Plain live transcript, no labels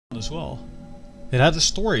as well. It had a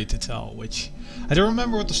story to tell, which I don't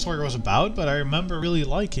remember what the story was about, but I remember really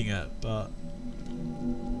liking it. But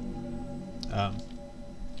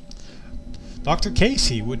Dr.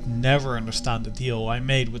 Casey would never understand the deal I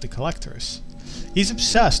made with the collectors. He's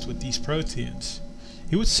obsessed with these proteins.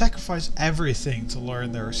 He would sacrifice everything to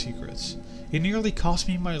learn their secrets. It nearly cost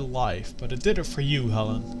me my life, but it did it for you,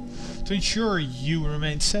 Helen. To ensure you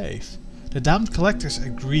remain safe. The damned collectors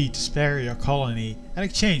agreed to spare your colony in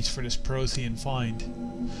exchange for this protein find.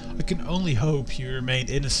 I can only hope you remain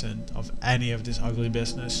innocent of any of this ugly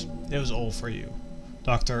business. It was all for you.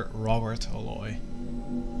 Dr. Robert Alloy.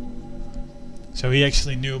 So he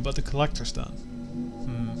actually knew about the collectors then.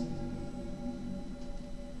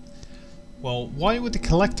 Well, why would the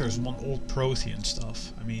collectors want old protein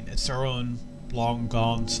stuff? I mean, it's their own long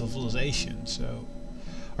gone civilization, so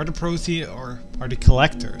are the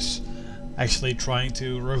collectors actually trying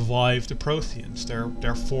to revive the Protheans,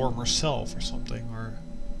 their former self or something? Or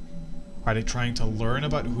are they trying to learn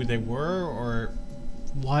about who they were, or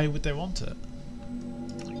why would they want it?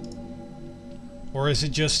 Or is it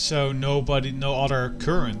just so no other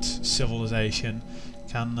current civilization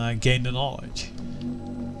can gain the knowledge?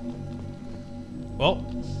 Well,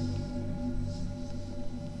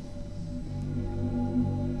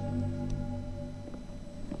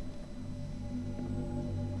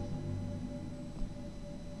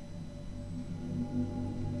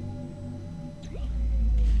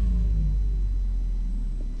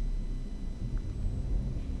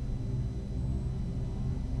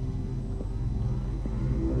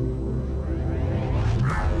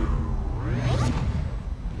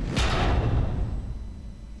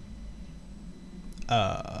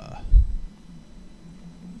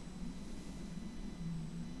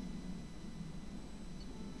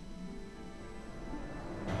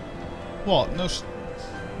 what? No.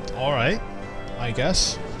 Alright, I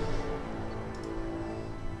guess.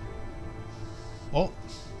 Well,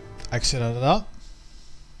 exit out of that.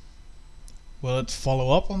 Will it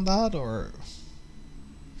follow up on that, or?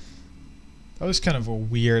 That was kind of a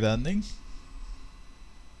weird ending.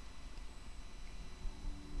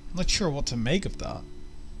 I'm not sure what to make of that.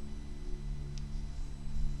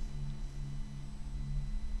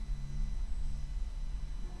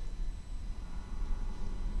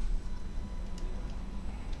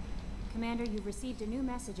 Commander, you've received a new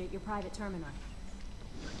message at your private terminal.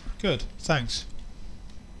 Good, thanks.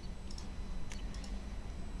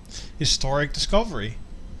 Historic discovery.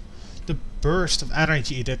 The burst of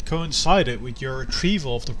energy that coincided with your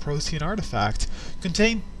retrieval of the protein artifact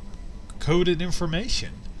contained coded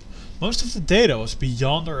information. Most of the data was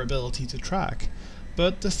beyond our ability to track,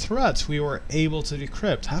 but the threads we were able to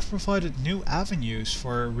decrypt have provided new avenues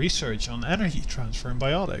for research on energy transfer and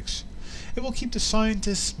biotics. It will keep the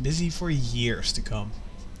scientists busy for years to come.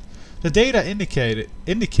 The data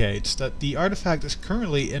indicates that the artifact is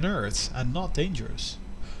currently inert and not dangerous.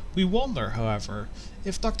 We wonder, however,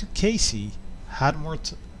 if Dr. Casey had more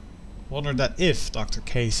if Dr.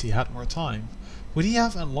 Casey had more time, would he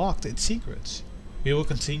have unlocked its secrets? We will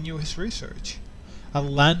continue his research. A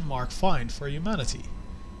landmark find for humanity.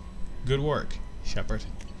 Good work, Shepard.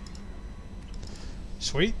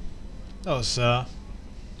 Sweet. That was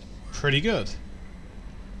pretty good.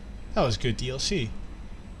 That was good DLC.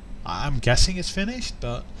 I'm guessing it's finished,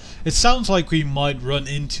 but it sounds like we might run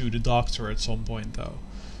into the Doctor at some point though.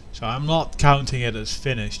 So I'm not counting it as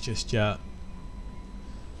finished just yet.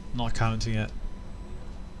 Not counting it.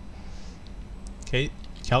 Okay,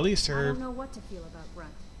 Kelly, is there... I don't know what to feel about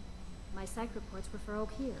Grunt. My psych reports refer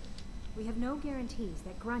Oak here. We have no guarantees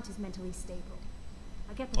that Grunt is mentally stable.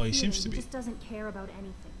 I get the feeling seems to he be. just doesn't care about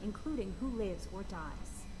anything, including who lives or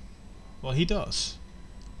dies. Well, he does.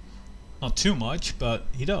 Not too much, but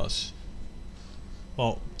he does.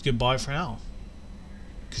 Well, goodbye for now.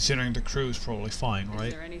 Considering the crew is probably fine, right?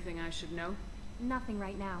 Is there anything I should know? Nothing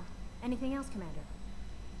right now. Anything else, Commander?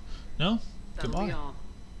 No? That'll Goodbye. be all.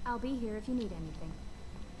 I'll be here if you need anything.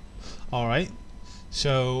 Alright.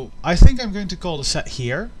 So, I think I'm going to call the set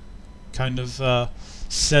here. Kind of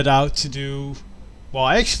set out to do... Well,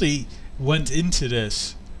 I actually went into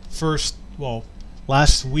this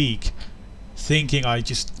last week thinking I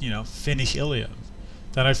just, finish Ilium.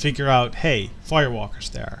 Then I figure out, hey,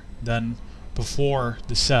 Firewalker's there. Then before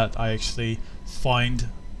the set I actually find,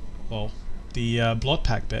 the Blood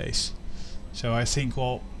Pack base. So I think,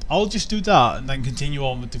 I'll just do that and then continue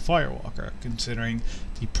on with the Firewalker, considering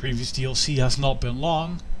the previous DLC has not been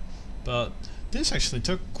long, but this actually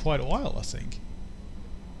took quite a while, I think.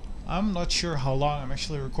 I'm not sure how long I'm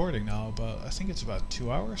actually recording now, but I think it's about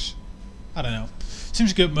 2 hours. I don't know.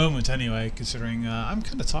 Seems a good moment anyway, considering I'm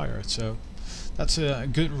kind of tired, so That's a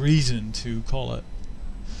good reason to call it.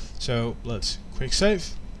 So let's quick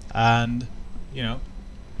save, and you know,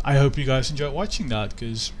 I hope you guys enjoyed watching that,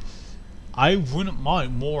 because I wouldn't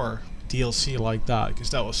mind more DLC like that, because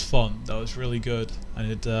that was fun, that was really good,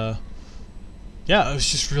 and it yeah, it was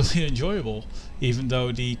just really enjoyable, even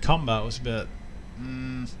though the combat was a bit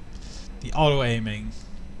the auto aiming,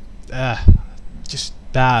 just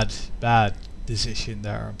bad decision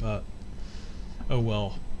there, but oh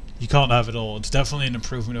well, you can't have it all. It's definitely an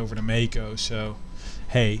improvement over the Mako, so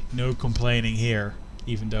hey, no complaining here,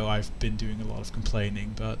 even though I've been doing a lot of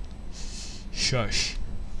complaining, but shush.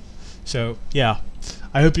 So yeah,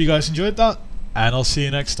 I hope you guys enjoyed that, and I'll see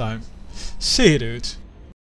you next time. See you, dudes.